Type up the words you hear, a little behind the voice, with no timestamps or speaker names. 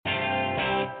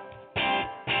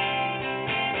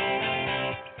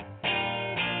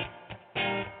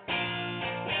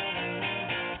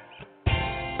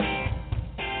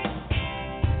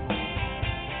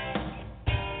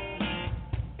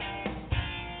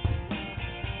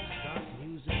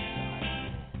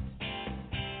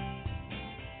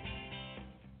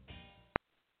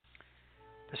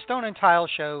Stone and Tile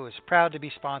Show is proud to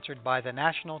be sponsored by the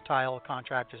National Tile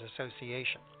Contractors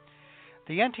Association.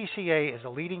 The NTCA is a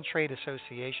leading trade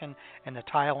association in the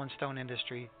tile and stone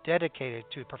industry dedicated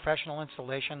to professional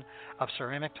installation of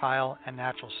ceramic tile and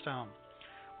natural stone.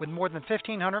 With more than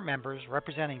 1,500 members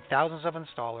representing thousands of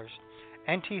installers,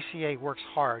 NTCA works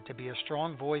hard to be a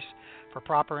strong voice for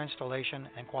proper installation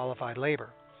and qualified labor.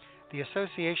 The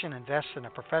association invests in a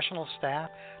professional staff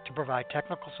to provide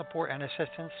technical support and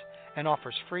assistance and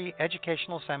offers free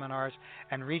educational seminars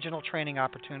and regional training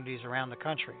opportunities around the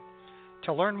country.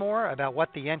 To learn more about what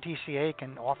the NTCA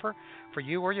can offer for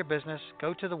you or your business,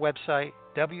 go to the website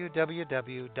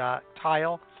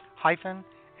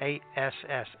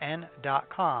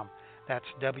www.tile-assn.com. That's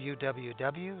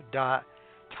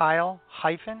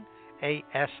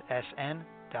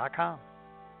www.tile-assn.com.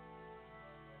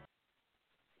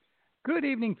 Good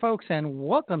evening, folks, and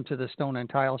welcome to the Stone and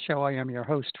Tile Show. I am your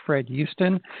host, Fred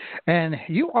Houston, and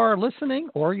you are listening,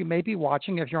 or you may be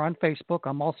watching if you're on Facebook.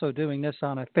 I'm also doing this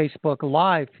on a Facebook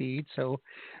Live feed, so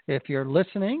if you're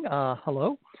listening,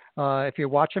 hello. If you're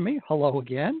watching me, hello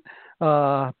again.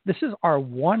 This is our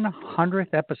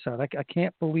 100th episode. I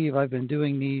can't believe I've been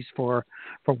doing these for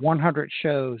 100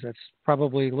 shows. That's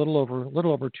probably a little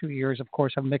over 2 years. Of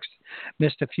course, I've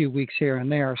missed a few weeks here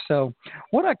and there. So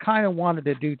what I kind of wanted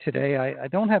to do today, I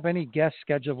don't have any guest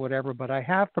schedule, whatever, but I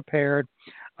have prepared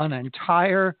an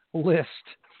entire list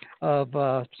of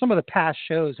some of the past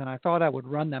shows, and I thought I would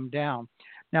run them down.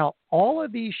 Now, all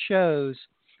of these shows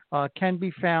can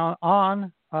be found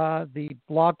on the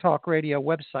Blog Talk Radio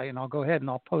website, and I'll go ahead and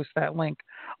I'll post that link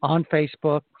on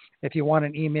Facebook. If you want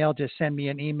an email, just send me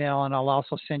an email, and I'll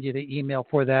also send you the email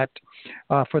for that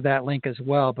link as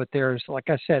well. But there's, like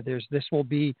I said, this will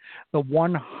be the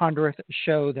 100th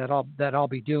show that I'll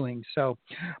be doing. So,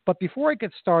 but before I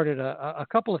get started, a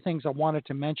couple of things I wanted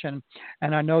to mention,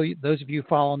 and I know those of you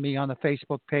follow me on the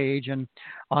Facebook page and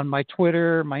on my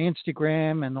Twitter, my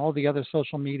Instagram, and all the other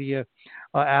social media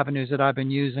avenues that I've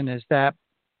been using, is that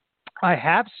I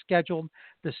have scheduled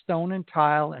the Stone and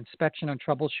Tile Inspection and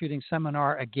Troubleshooting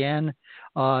Seminar again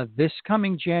this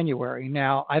coming January.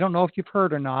 Now, I don't know if you've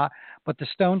heard or not, but the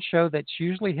Stone Show that's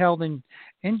usually held in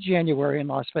January in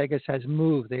Las Vegas has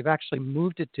moved. They've actually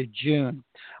moved it to June.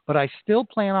 But I still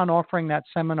plan on offering that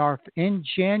seminar in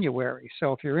January.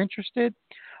 So if you're interested,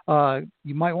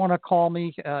 you might want to call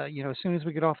me as soon as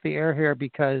we get off the air here,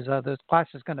 because this class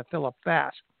is going to fill up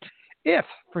fast. If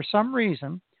for some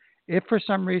reason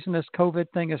this COVID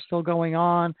thing is still going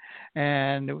on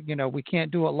and, we can't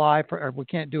do it live or we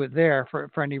can't do it there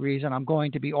for any reason, I'm going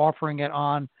to be offering it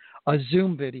on a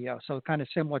Zoom video. So kind of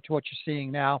similar to what you're seeing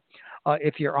now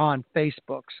if you're on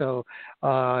Facebook. So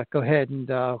go ahead and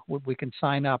we can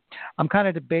sign up. I'm kind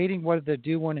of debating whether to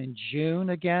do one in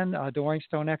June again during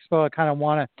Stone Expo. I kind of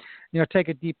want to, take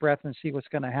a deep breath and see what's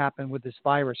going to happen with this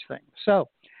virus thing. So,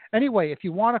 anyway, if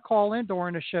you want to call in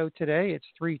during the show today, it's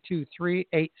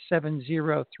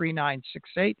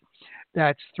 323-870-3968.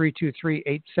 That's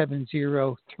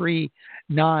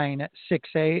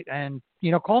 323-870-3968. And,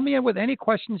 call me in with any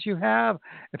questions you have.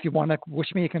 If you want to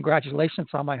wish me a congratulations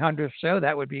on my 100th show,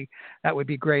 that would be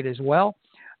great as well.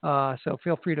 So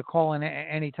feel free to call in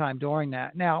anytime during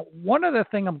that. Now, one other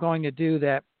thing I'm going to do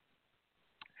that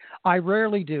I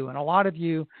rarely do, and a lot of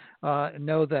you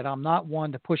know that I'm not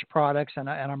one to push products, and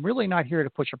I'm really not here to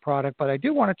push a product, but I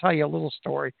do want to tell you a little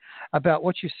story about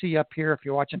what you see up here. If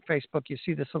you're watching Facebook, you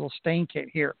see this little stain kit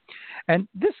here. And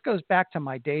this goes back to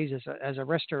my days as a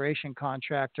restoration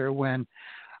contractor when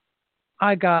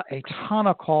I got a ton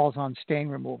of calls on stain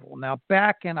removal. Now,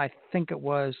 back in, I think it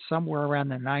was somewhere around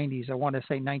the 90s, I want to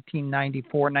say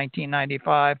 1994,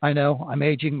 1995. I know, I'm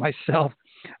aging myself.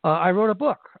 I wrote a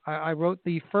book. I wrote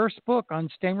the first book on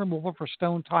stain removal for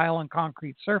stone, tile, and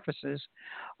concrete surfaces,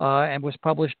 and was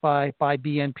published by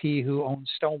BNP, who owns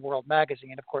Stone World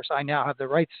magazine. Of course, I now have the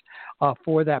rights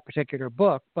for that particular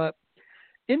book. But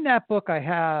in that book, I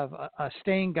have a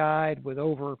stain guide with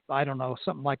over,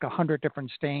 something like 100 different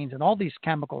stains and all these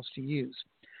chemicals to use.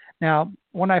 Now,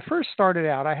 when I first started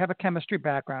out, I have a chemistry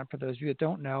background. For those of you that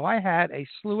don't know, I had a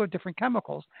slew of different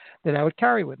chemicals that I would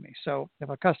carry with me. So if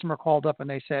a customer called up and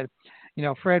they said,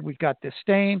 Fred, we've got this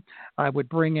stain, I would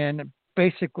bring in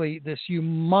basically this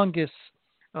humongous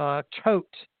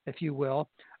tote, if you will,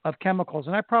 of chemicals.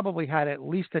 And I probably had at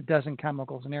least a dozen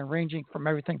chemicals in there, ranging from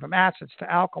everything from acids to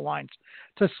alkalines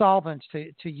to solvents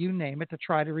to you name it, to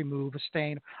try to remove a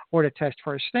stain or to test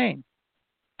for a stain.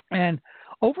 And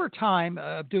over time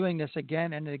of doing this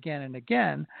again and again and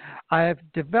again, I've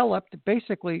developed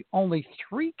basically only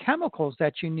 3 chemicals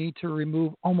that you need to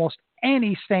remove almost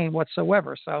any stain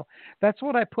whatsoever. So that's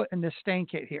what I put in this stain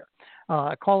kit here.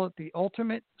 I call it the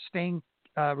Ultimate Stain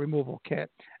Removal Kit,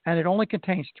 and it only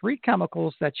contains 3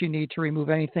 chemicals that you need to remove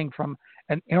anything from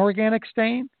an inorganic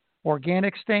stain,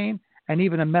 organic stain, and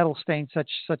even a metal stain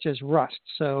such as rust.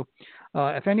 So,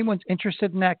 if anyone's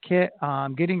interested in that kit,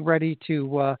 I'm getting ready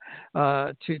to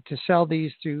sell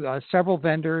these to several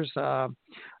vendors.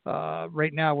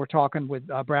 Right now, we're talking with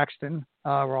Braxton.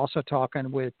 We're also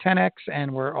talking with 10X,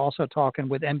 and we're also talking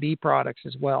with MB Products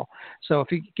as well. So,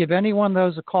 if you give any one of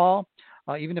those a call,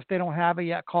 even if they don't have it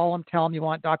yet, call them, tell them you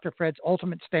want Dr. Fred's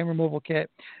Ultimate Stain Removal Kit,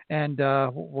 and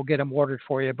we'll get them ordered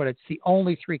for you. But it's the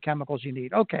only 3 chemicals you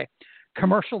need. Okay,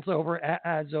 commercials over,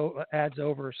 ads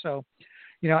over. So,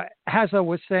 Hazo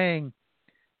was saying,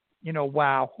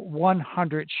 wow,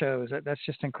 100 shows. That's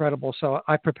just incredible. So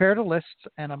I prepared a list,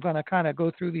 and I'm going to kind of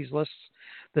go through this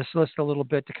list a little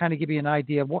bit to kind of give you an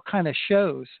idea of what kind of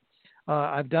shows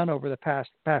I've done over the past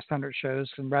 100 shows,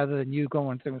 and rather than you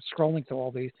going through and scrolling through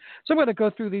all these. So I'm going to go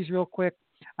through these real quick.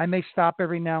 I may stop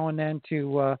every now and then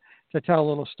to tell a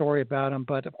little story about them,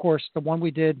 but of course the one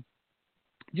we did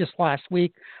just last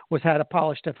week was How to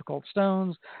Polish Difficult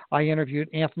Stones. I interviewed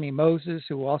Anthony Moses,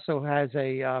 who also has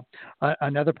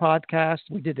another podcast.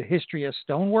 We did the history of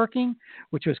stoneworking,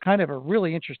 which was kind of a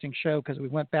really interesting show because we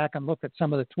went back and looked at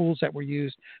some of the tools that were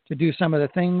used to do some of the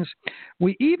things.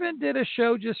 We even did a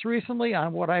show just recently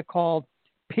on what I called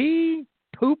pee,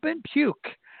 poop, and puke.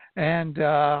 And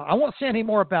I won't say any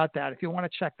more about that. If you want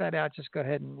to check that out, just go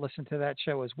ahead and listen to that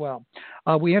show as well.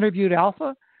 We interviewed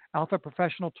Alpha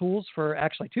Professional Tools for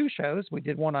actually 2 shows. We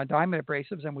did one on diamond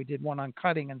abrasives, and we did one on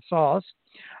cutting and saws.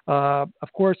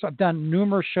 Of course, I've done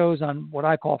numerous shows on what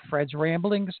I call Fred's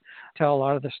Ramblings, tell a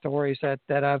lot of the stories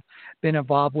that I've been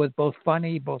involved with, both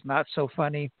funny, both not so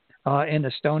funny, in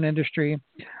the stone industry.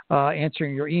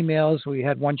 Answering your emails. We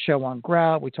had one show on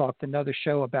grout. We talked another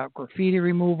show about graffiti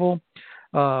removal.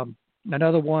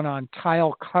 Another one on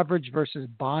tile coverage versus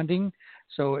bonding.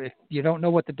 So if you don't know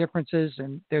what the difference is,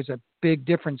 and there's a big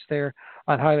difference there,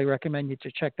 I'd highly recommend you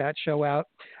to check that show out.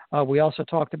 We also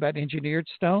talked about engineered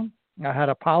stone, how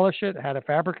to polish it, how to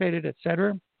fabricate it,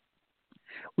 etc.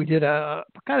 We did a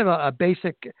kind of a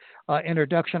basic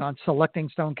introduction on selecting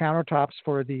stone countertops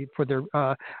for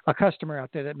a customer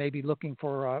out there that may be looking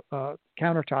for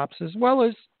countertops, as well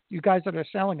as you guys that are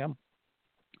selling them.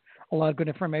 A lot of good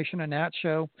information in that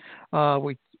show.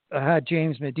 We had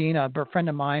James Medina, a friend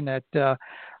of mine that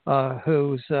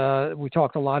we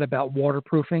talked a lot about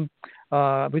waterproofing.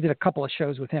 We did a couple of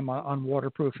shows with him on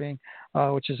waterproofing,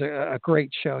 which is a great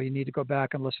show. You need to go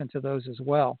back and listen to those as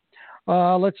well.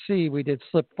 Let's see. We did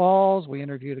slip falls. We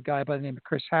interviewed a guy by the name of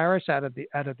Chris Harris out of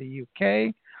the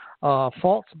UK.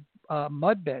 False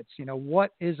mud beds.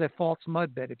 What is a false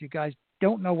mud bed? If you guys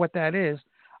don't know what that is,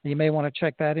 you may want to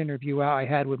check that interview out I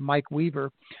had with Mike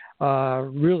Weaver.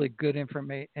 Really good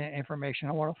information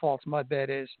on what a false mud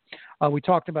bed is. We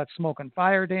talked about smoke and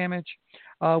fire damage.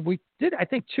 We did, I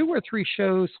think, 2 or 3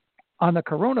 shows on the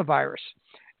coronavirus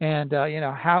and,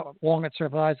 how long it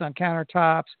survives on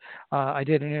countertops. I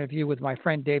did an interview with my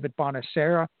friend David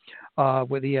Bonacera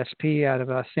with ESP out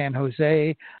of San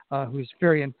Jose, who's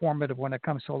very informative when it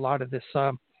comes to a lot of this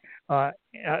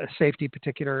safety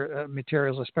particular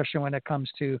materials, especially when it comes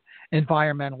to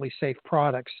environmentally safe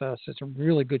products. So some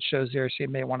really good shows there, so you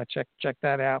may want to check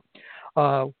that out.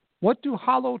 What do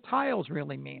hollow tiles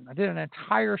really mean? I did an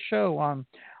entire show on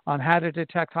how to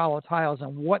detect hollow tiles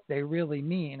and what they really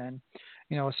mean, and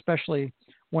especially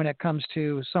when it comes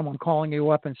to someone calling you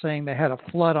up and saying they had a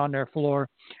flood on their floor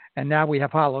and now we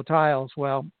have hollow tiles.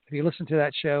 Well, if you listen to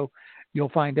that show, you'll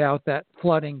find out that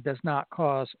flooding does not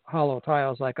cause hollow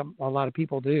tiles like a lot of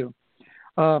people do.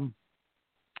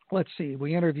 Let's see.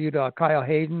 We interviewed Kyle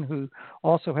Hayden, who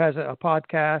also has a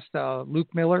podcast,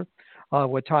 Luke Miller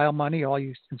with Tile Money. All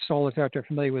you installers out there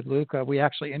familiar with Luke. We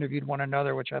actually interviewed one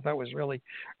another, which I thought was really,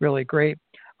 really great.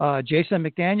 Jason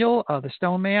McDaniel, the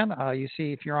Stone Man. You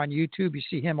see, if you're on YouTube, you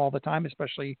see him all the time,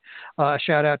 especially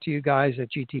shout out to you guys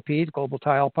at GTP, the Global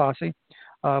Tile Posse.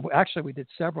 Actually, we did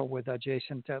several with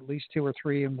Jason, at least 2 or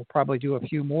 3, and we'll probably do a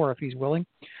few more if he's willing.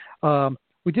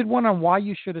 We did one on why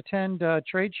you should attend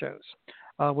trade shows.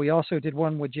 We also did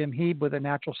one with Jim Heeb with the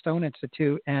Natural Stone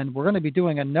Institute, and we're going to be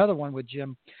doing another one with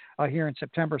Jim here in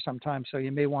September sometime, so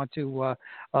you may want to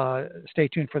stay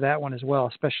tuned for that one as well,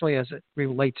 especially as it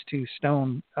relates to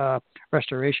stone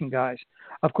restoration guys.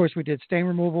 Of course, we did stain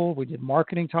removal. We did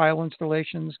marketing tile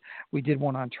installations. We did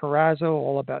one on terrazzo,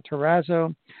 all about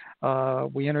terrazzo.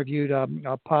 We interviewed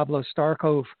Pablo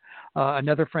Starkov,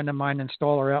 another friend of mine,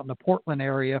 installer out in the Portland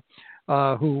area,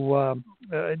 who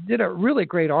did a really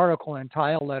great article in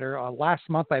Tile Letter last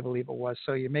month, I believe it was.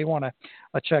 So you may want to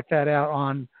check that out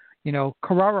on,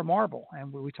 Carrara marble.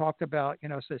 And we talked about,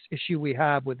 this issue we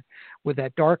have with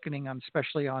that darkening,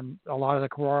 especially on a lot of the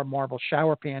Carrara marble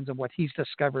shower pans and what he's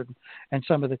discovered and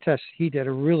some of the tests he did.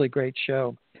 A really great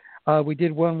show. We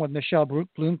did one with Michelle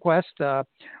Bloomquist,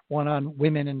 one on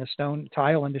women in the stone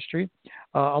tile industry.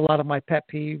 A lot of my pet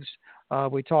peeves.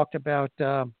 We talked about,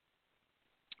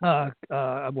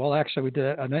 actually, we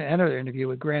did another interview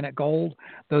with Granite Gold.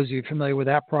 Those of you familiar with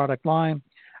that product line.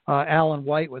 Alan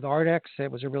White with Ardex.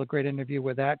 It was a really great interview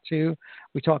with that, too.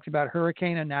 We talked about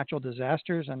hurricane and natural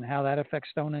disasters and how that affects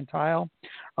stone and tile.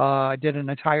 I did an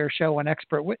entire show on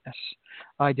expert witness.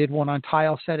 I did one on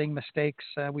tile setting mistakes.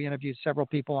 We interviewed several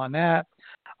people on that.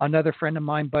 Another friend of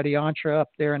mine, Buddy Entre, up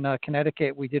there in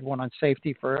Connecticut, we did one on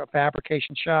safety for a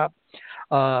fabrication shop.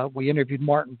 We interviewed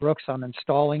Martin Brooks on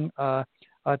installing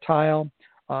tile.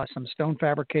 Some stone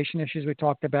fabrication issues we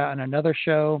talked about in another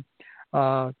show.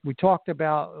 We talked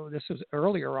about, this was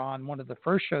earlier on, one of the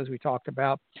first shows we talked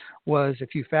about was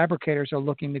if you fabricators are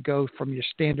looking to go from your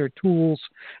standard tools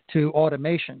to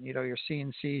automation, your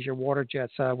CNCs, your water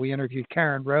jets. We interviewed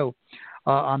Karen Rowe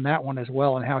on that one as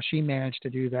well and how she managed to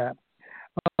do that.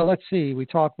 Let's see, we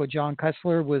talked with John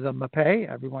Kessler with Mapei.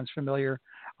 Everyone's familiar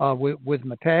with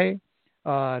Mapei,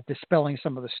 dispelling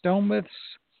some of the stone myths.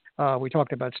 We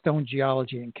talked about stone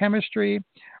geology and chemistry,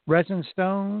 resin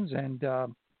stones, and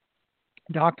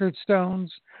doctored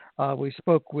stones. We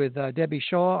spoke with Debbie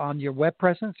Shaw on your web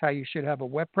presence, how you should have a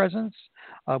web presence.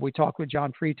 We talked with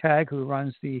John Freitag, who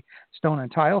runs the Stone and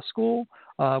Tile School.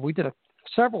 We did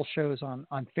several shows on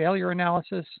failure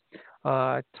analysis.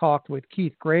 Talked with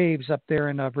Keith Graves up there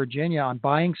in Virginia on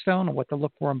buying stone and what to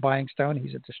look for in buying stone.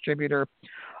 He's a distributor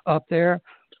up there.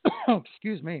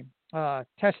 Excuse me.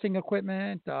 Testing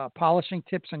equipment, polishing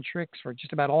tips and tricks for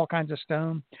just about all kinds of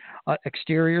stone,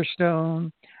 exterior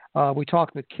stone. We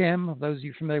talked with Kim, those of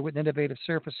you familiar with Innovative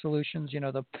Surface Solutions,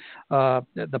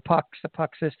 the puck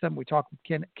system. We talked with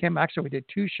Kim. Actually, we did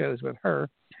 2 shows with her.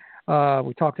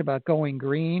 We talked about going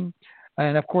green.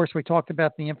 And, of course, we talked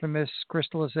about the infamous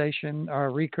crystallization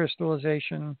or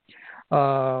recrystallization.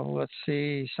 Let's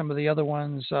see, some of the other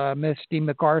ones. Miss Steve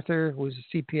MacArthur, who's a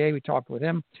CPA. We talked with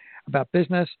him about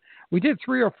business. We did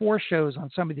 3 or 4 shows on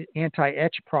some of the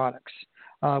anti-etch products.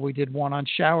 We did one on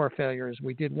shower failures.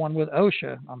 We did one with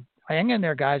OSHA. Hang in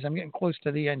there, guys. I'm getting close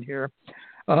to the end here.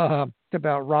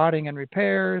 About rotting and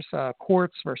repairs,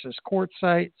 quartz versus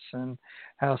quartzites, and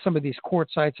how some of these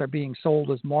quartzites are being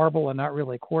sold as marble and not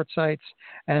really quartzites.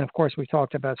 And, of course, we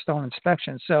talked about stone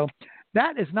inspection. So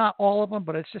that is not all of them,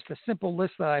 but it's just a simple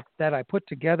list that I put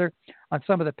together on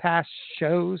some of the past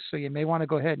shows. So you may want to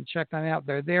go ahead and check them out.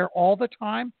 They're there all the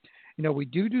time. We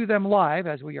do them live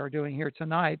as we are doing here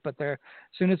tonight, but as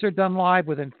soon as they're done live,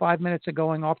 within 5 minutes of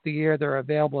going off the air, they're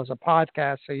available as a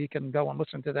podcast, so you can go and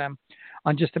listen to them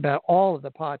on just about all of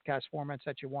the podcast formats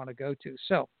that you want to go to.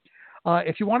 So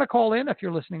if you want to call in, if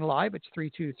you're listening live, it's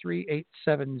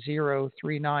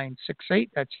 323-870-3968.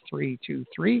 That's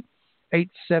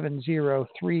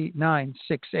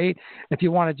 323-870-3968. If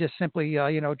you want to just simply,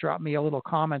 drop me a little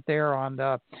comment there on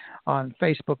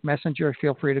Facebook Messenger,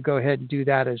 feel free to go ahead and do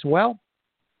that as well.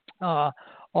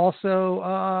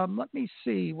 Also, let me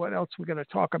see what else we're going to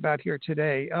talk about here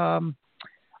today.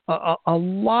 A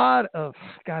lot of,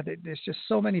 there's just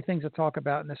so many things to talk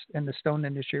about in the stone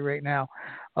industry right now.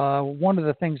 One of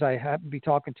the things I happened to be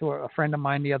talking to a friend of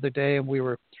mine the other day, and we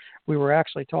were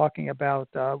actually talking about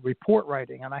report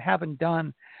writing, and I haven't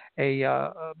done a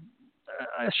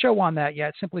show on that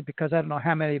yet, simply because I don't know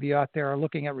how many of you out there are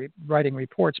looking at writing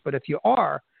reports. But if you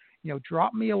are,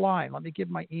 drop me a line. Let me give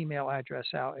my email address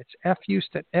out. It's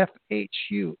fhueston,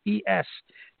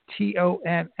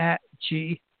 FHUESTON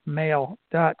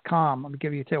 @gmail.com. Let me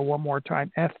give you it one more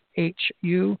time.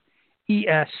 FHUESTON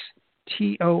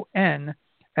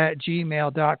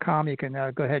 @gmail.com. You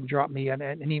can go ahead and drop me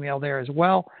an email there as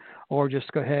well, or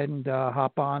just go ahead and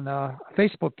hop on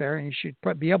Facebook there, and you should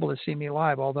be able to see me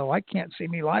live, although I can't see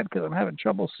me live because I'm having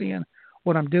trouble seeing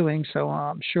what I'm doing. So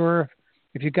I'm sure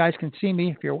if you guys can see me,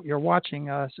 if you're watching,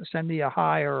 send me a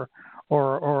hi or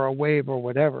a wave or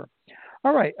whatever.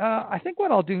 All right. I think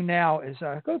what I'll do now is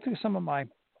go through some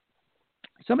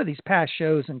of these past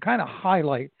shows and kind of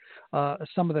highlight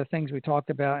some of the things we talked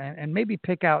about, and maybe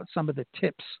pick out some of the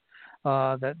tips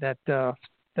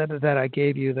that I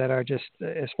gave you that are just,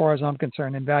 as far as I'm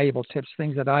concerned, invaluable tips,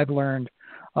 things that I've learned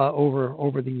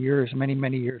over the years,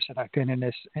 many years that I've been in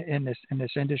this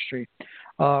industry.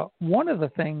 One of the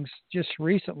things just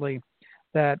recently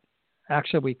that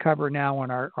actually we cover now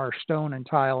in our stone and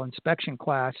tile inspection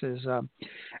class is,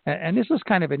 and this is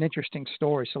kind of an interesting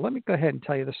story. So let me go ahead and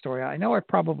tell you the story. I know I've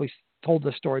probably told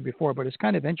this story before, but it's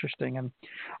kind of interesting. And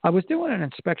I was doing an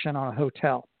inspection on a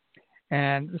hotel.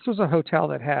 And this was a hotel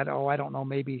that had, I don't know,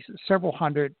 maybe several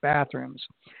hundred bathrooms.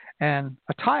 And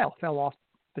a tile fell off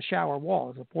the shower wall.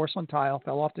 It was a porcelain tile,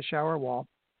 fell off the shower wall.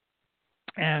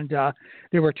 And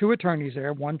there were two attorneys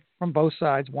there, one from both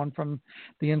sides, one from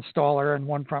the installer and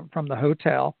one from the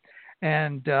hotel.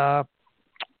 And of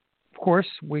course,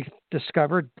 we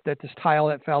discovered that this tile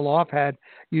that fell off had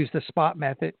used the spot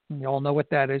method. And you all know what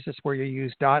that is. It's where you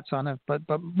use dots on it. But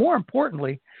more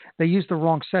importantly, they used the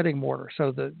wrong setting mortar,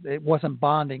 so that it wasn't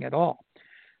bonding at all.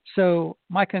 So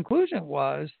my conclusion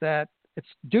was that it's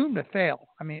doomed to fail.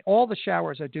 I mean, all the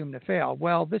showers are doomed to fail.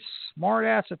 Well, this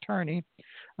smart-ass attorney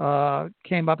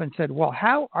came up and said, well,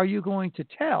 how are you going to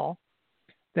tell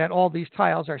that all these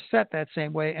tiles are set that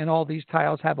same way and all these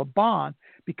tiles have a bond?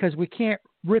 Because we can't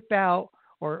rip out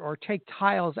or take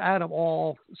tiles out of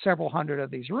all several hundred of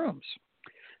these rooms.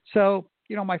 So,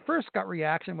 my first gut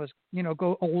reaction was,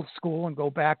 go old school and go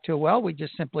back to, well, we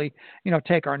just simply,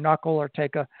 take our knuckle or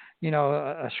take a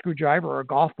screwdriver or a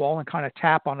golf ball and kind of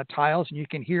tap on the tiles, and you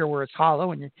can hear where it's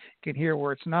hollow and you can hear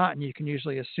where it's not. And you can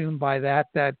usually assume by that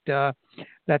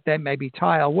may be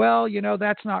tile. Well,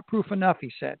 that's not proof enough,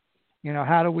 he said.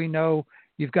 How do we know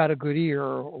you've got a good ear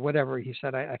or whatever he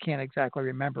said? I can't exactly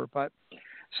remember. But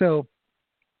so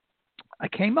I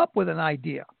came up with an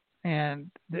idea. And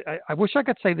I wish I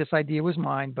could say this idea was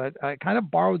mine, but I kind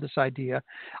of borrowed this idea.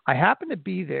 I happened to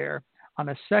be there on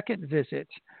a second visit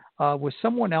with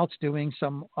someone else doing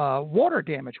some water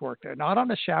damage work there, not on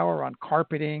the shower, on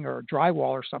carpeting or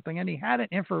drywall or something. And he had an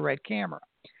infrared camera.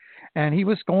 And he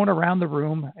was going around the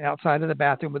room outside of the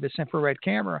bathroom with this infrared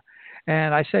camera.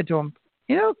 And I said to him,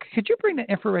 could you bring the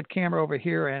infrared camera over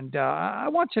here? And I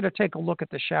want you to take a look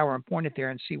at the shower and point it there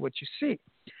and see what you see.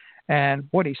 And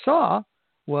what he saw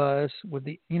was, with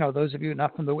the, those of you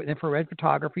not familiar with infrared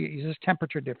photography, it uses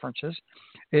temperature differences,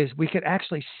 is we could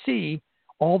actually see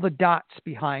all the dots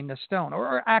behind the stone,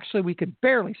 or actually we could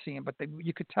barely see them, but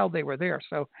you could tell they were there.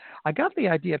 So I got the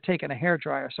idea of taking a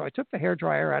hairdryer. So I took the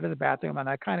hairdryer out of the bathroom and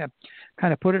I kind of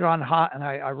put it on hot, and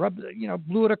I rubbed,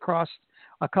 blew it across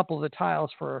a couple of the tiles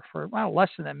for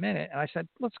less than a minute. And I said,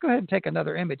 let's go ahead and take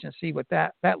another image and see what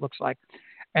that looks like.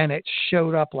 And it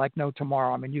showed up like no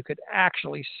tomorrow. I mean, you could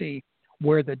actually see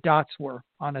where the dots were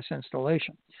on this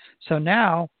installation. So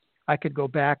now I could go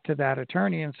back to that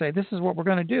attorney and say, this is what we're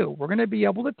going to do. We're going to be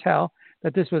able to tell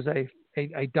that this was a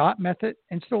dot method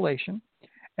installation,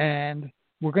 and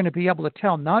we're going to be able to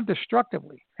tell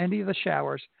non-destructively any of the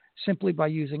showers simply by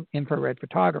using infrared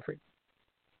photography.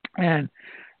 And,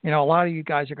 a lot of you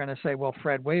guys are going to say, well,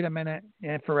 Fred, wait a minute.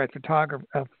 Infrared photography,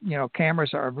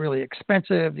 cameras are really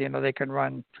expensive. They can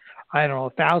run, I don't know,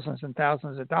 thousands and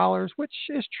thousands of dollars, which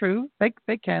is true. They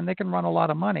can run a lot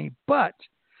of money, but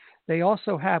they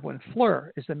also have one.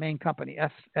 FLIR is the main company,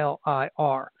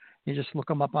 F-L-I-R. You just look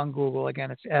them up on Google.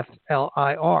 Again, it's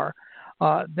F-L-I-R.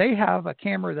 They have a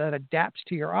camera that adapts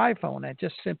to your iPhone. It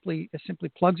simply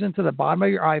plugs into the bottom of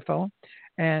your iPhone,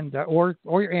 and or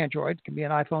your Android. It can be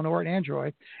an iPhone or an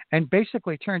Android, and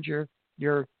basically turns your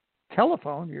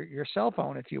telephone, your cell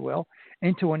phone, if you will,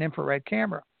 into an infrared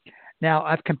camera. Now,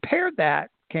 I've compared that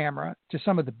camera to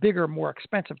some of the bigger, more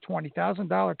expensive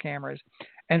 $20,000 cameras,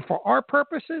 and for our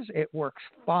purposes, it works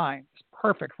fine. It's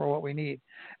perfect for what we need.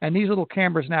 And these little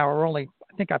cameras now are only,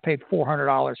 I think I paid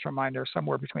 $400 for mine. They're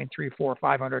somewhere between $300,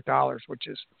 $400, $500,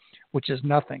 which is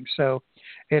nothing. So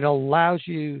it allows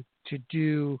you to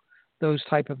do those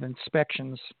type of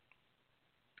inspections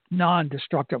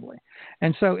non-destructively.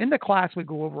 And so in the class, we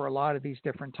go over a lot of these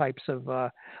different types of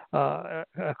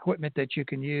equipment that you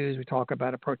can use. We talk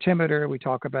about a protimeter. We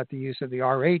talk about the use of the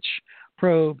RH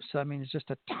probes. I mean, it's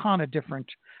just a ton of different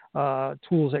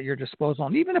tools at your disposal.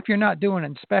 And even if you're not doing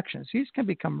inspections, these can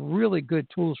become really good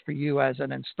tools for you as an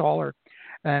installer,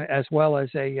 and as well as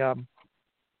a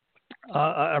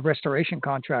restoration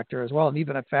contractor as well, and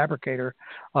even a fabricator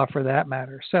for that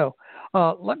matter. So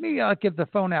let me give the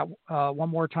phone out one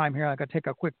more time here. I'm going to take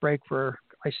a quick break for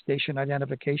station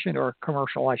identification, or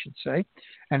commercial, I should say,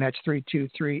 and that's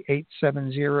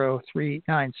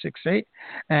 323-870-3968.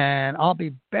 And I'll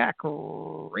be back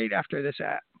right after this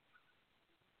ad.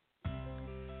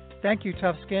 Thank you,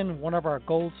 Tough Skin, one of our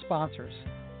gold sponsors.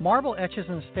 Marble etches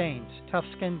and stains. Tough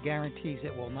Skin guarantees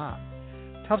it will not.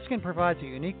 Tough Skin provides a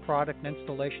unique product and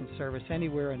installation service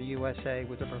anywhere in the USA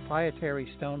with their proprietary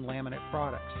stone laminate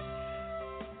products.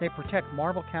 They protect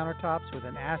marble countertops with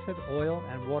an acid, oil,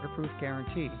 and waterproof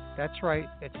guarantee. That's right,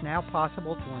 it's now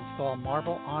possible to install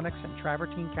marble, onyx, and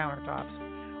travertine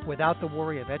countertops without the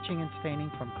worry of etching and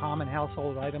staining from common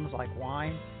household items like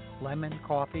wine, lemon,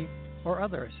 coffee, or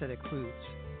other acidic foods.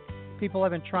 People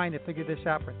have been trying to figure this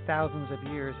out for thousands of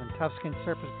years, and Toughskin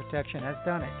Surface Protection has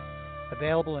done it.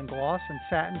 Available in gloss and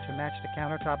satin to match the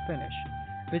countertop finish.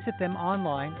 Visit them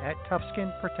online at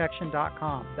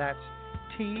toughskinprotection.com. That's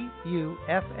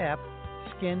TUFF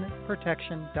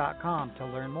skinprotection.com to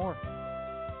learn more.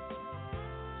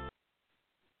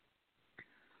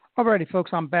 Alrighty,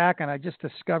 folks, I'm back, and I just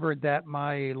discovered that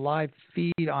my live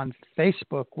feed on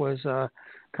Facebook was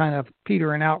kind of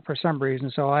petering out for some reason,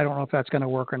 so I don't know if that's going to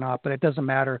work or not, but it doesn't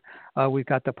matter. We've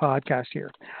got the podcast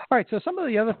here. All right, so some of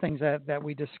the other things that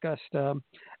we discussed,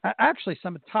 actually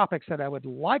some of the topics that I would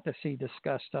like to see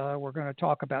discussed, we're going to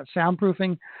talk about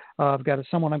soundproofing. I've got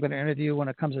someone I'm going to interview when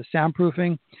it comes to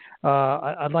soundproofing.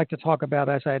 I'd like to talk about,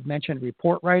 as I had mentioned,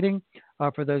 report writing,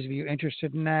 for those of you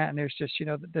interested in that. And there's just,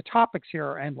 the topics here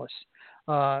are endless.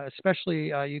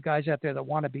 Especially you guys out there that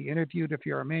want to be interviewed. If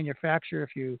you're a manufacturer,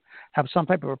 if you have some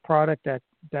type of a product that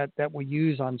we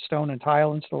use on stone and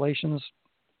tile installations,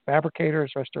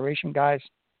 fabricators, restoration guys,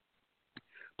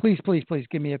 please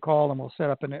give me a call and we'll set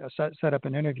up an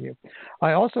interview.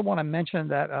 I also want to mention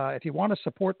that if you want to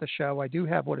support the show, I do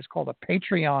have what is called a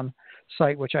Patreon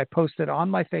site, which I posted on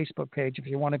my Facebook page. If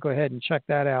you want to go ahead and check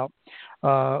that out,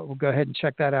 we'll go ahead and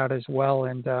check that out as well.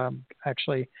 And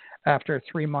actually, after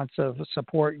 3 months of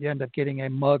support, you end up getting a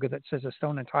mug that says a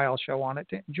Stone and Tile Show on it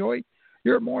to enjoy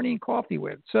your morning coffee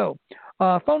with. So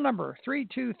phone number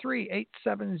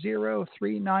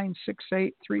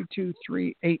 323-870-3968,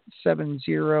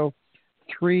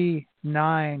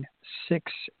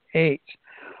 323-870-3968.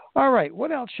 All right,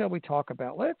 what else shall we talk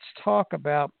about? Let's talk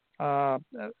about,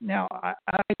 now I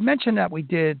mentioned that we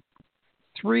did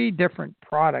 3 different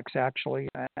products, actually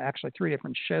 3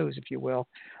 different shows, if you will,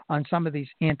 on some of these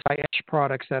anti-etch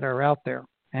products that are out there.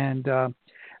 And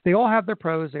they all have their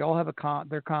pros, they all have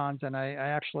their cons, and I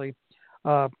actually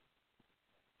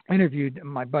interviewed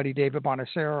my buddy David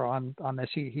Bonacero on this.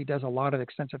 He does a lot of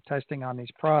extensive testing on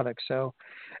these products. So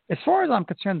as far as I'm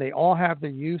concerned, they all have their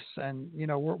use, and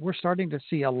we're starting to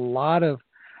see a lot of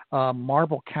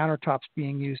marble countertops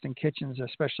being used in kitchens,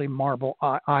 especially marble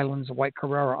islands, white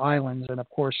Carrara islands. And of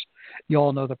course, you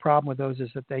all know the problem with those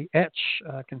is that they etch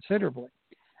considerably.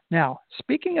 Now,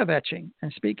 speaking of etching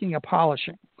and speaking of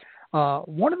polishing,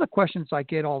 one of the questions I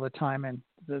get all the time, and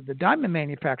the diamond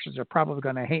manufacturers are probably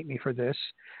going to hate me for this,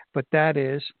 but that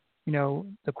is,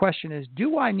 the question is,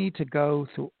 do I need to go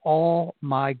through all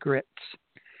my grits?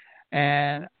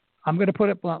 And I'm going to put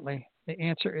it bluntly. The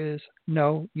answer is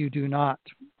no, you do not.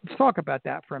 Let's talk about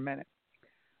that for a minute.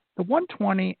 The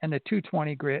 120 and the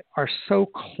 220 grit are so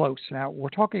close. Now, we're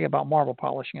talking about marble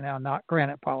polishing now, not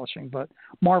granite polishing, but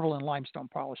marble and limestone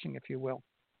polishing, if you will.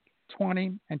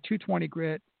 20 and 220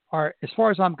 grit are, as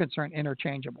far as I'm concerned,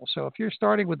 interchangeable. So if you're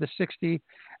starting with the 60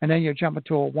 and then you're jumping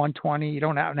to a 120, you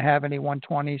don't happen to have any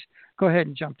 120s, go ahead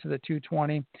and jump to the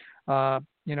 220.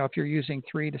 If you're using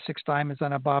 3 to 6 diamonds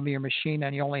on a bottom of your machine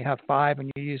and you only have 5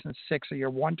 and you're using 6 of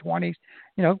your 120s,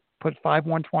 put 5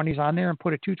 120s on there and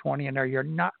put a 220 in there. You're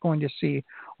not going to see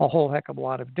a whole heck of a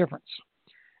lot of difference.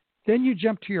 Then you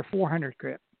jump to your 400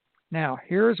 grit. Now,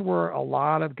 here's where a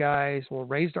lot of guys will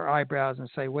raise their eyebrows and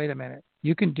say, wait a minute,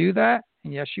 you can do that?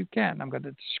 And yes, you can. I'm going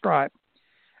to describe.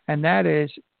 And that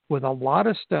is, with a lot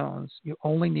of stones, you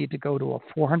only need to go to a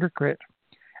 400 grit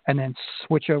and then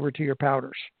switch over to your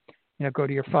powders. Go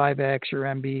to your 5X, your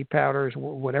MB powders,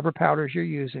 whatever powders you're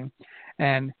using.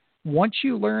 And once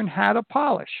you learn how to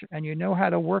polish and you know how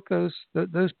to work those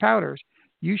powders,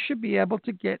 you should be able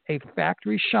to get a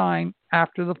factory shine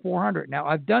after the 400. Now,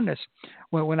 I've done this.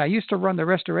 When I used to run the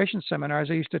restoration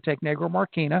seminars, I used to take Negro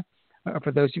Marquina.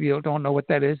 For those of you who don't know what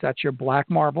that is, that's your black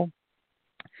marble.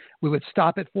 We would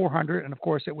stop at 400, and of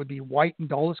course it would be white and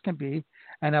dull as can be,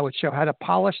 and I would show how to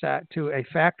polish that to a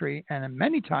factory, and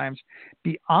many times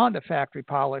beyond a factory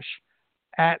polish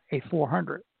at a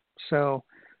 400. So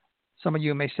some of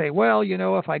you may say, well,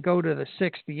 if I go to the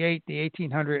 6, the 8, the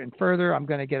 1800 and further, I'm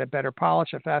going to get a better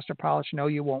polish, a faster polish. No,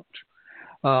 you won't.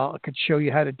 I could show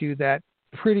you how to do that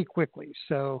pretty quickly.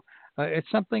 So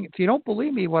it's something, if you don't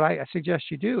believe me, what I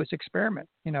suggest you do is experiment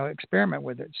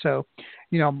with it. So,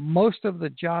 most of the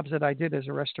jobs that I did as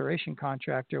a restoration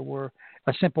contractor were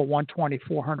a simple 120,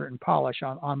 400 and polish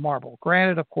on marble.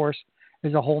 Granite, of course,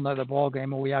 is a whole nother ballgame,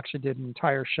 and we actually did an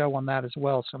entire show on that as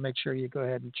well. So make sure you go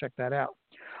ahead and check that out.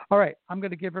 All right, I'm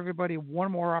going to give everybody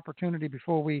one more opportunity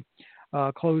before we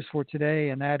close for today,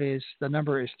 and that is, the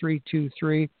number is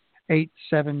 323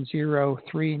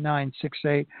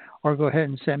 870-3968, or go ahead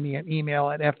and send me an email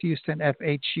at fhouston,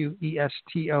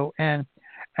 FHUESTON,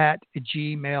 at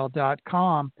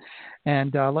gmail.com.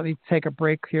 And let me take a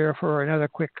break here for another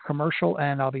quick commercial,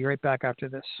 and I'll be right back after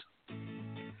this.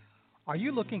 Are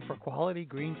you looking for quality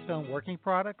greenstone working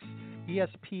products?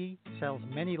 ESP sells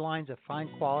many lines of fine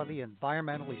quality,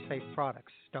 environmentally safe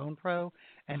products. Stone Pro,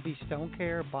 NB Stone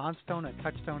Care, Bondstone and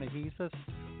Touchstone adhesives,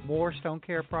 more Stone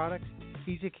Care products,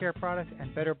 Easy Care products,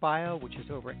 and Better Bio, which is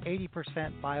over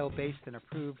 80% bio-based and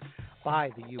approved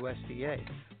by the USDA.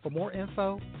 For more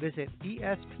info, visit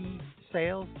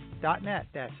espsales.net.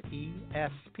 That's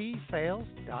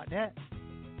espsales.net.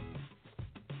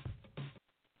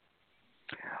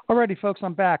 Alrighty, folks,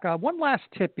 I'm back. One last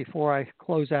tip before I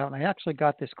close out, and I actually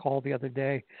got this call the other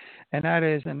day, and that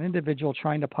is an individual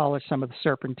trying to polish some of the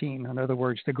serpentine, in other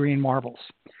words, the green marbles.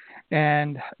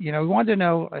 And, we wanted to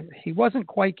know, he wasn't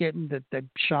quite getting the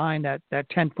shine, that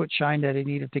 10-foot shine that he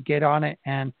needed to get on it.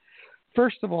 And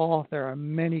first of all, there are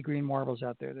many green marbles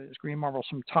out there. There's green marbles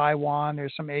from Taiwan.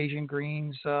 There's some Asian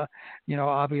greens.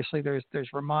 Obviously there's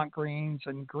Vermont greens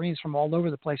and greens from all over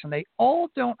the place, and they all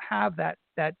don't have that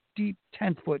deep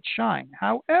 10-foot shine.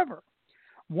 However,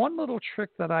 one little trick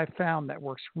that I found that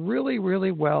works really,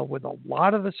 really well with a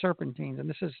lot of the serpentines, and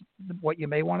this is what you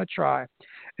may want to try,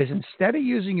 is instead of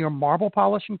using your marble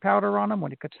polishing powder on them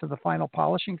when it gets to the final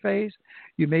polishing phase,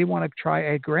 you may want to try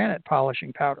a granite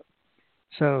polishing powder.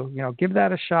 So, give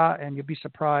that a shot, and you'll be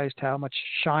surprised how much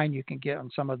shine you can get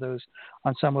on some of those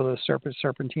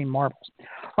serpentine marbles.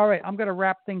 All right, I'm going to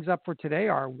wrap things up for today,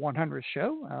 our 100th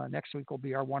show. Next week will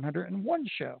be our 101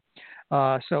 show.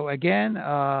 So again,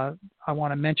 I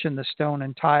want to mention the Stone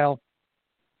and Tile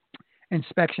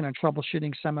Inspection and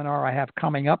Troubleshooting Seminar I have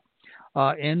coming up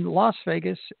in Las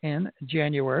Vegas in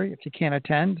January. If you can't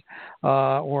attend,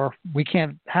 or we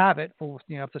can't have it,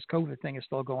 if this COVID thing is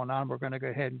still going on, we're going to go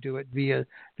ahead and do it via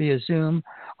Zoom.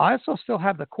 I also still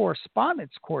have the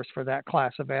correspondence course for that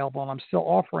class available, and I'm still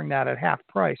offering that at half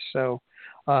price. So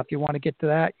if you want to get to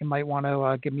that, you might want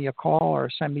to give me a call or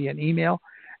send me an email,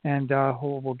 and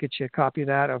we'll get you a copy of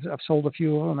that. I've sold a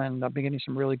few of them, and I've been getting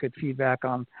some really good feedback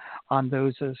on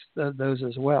those as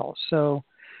well. So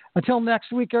until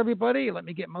next week, everybody, let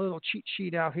me get my little cheat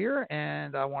sheet out here,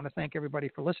 and I want to thank everybody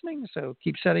for listening. So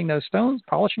keep setting those stones,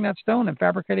 polishing that stone, and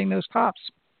fabricating those tops.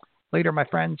 Later, my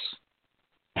friends.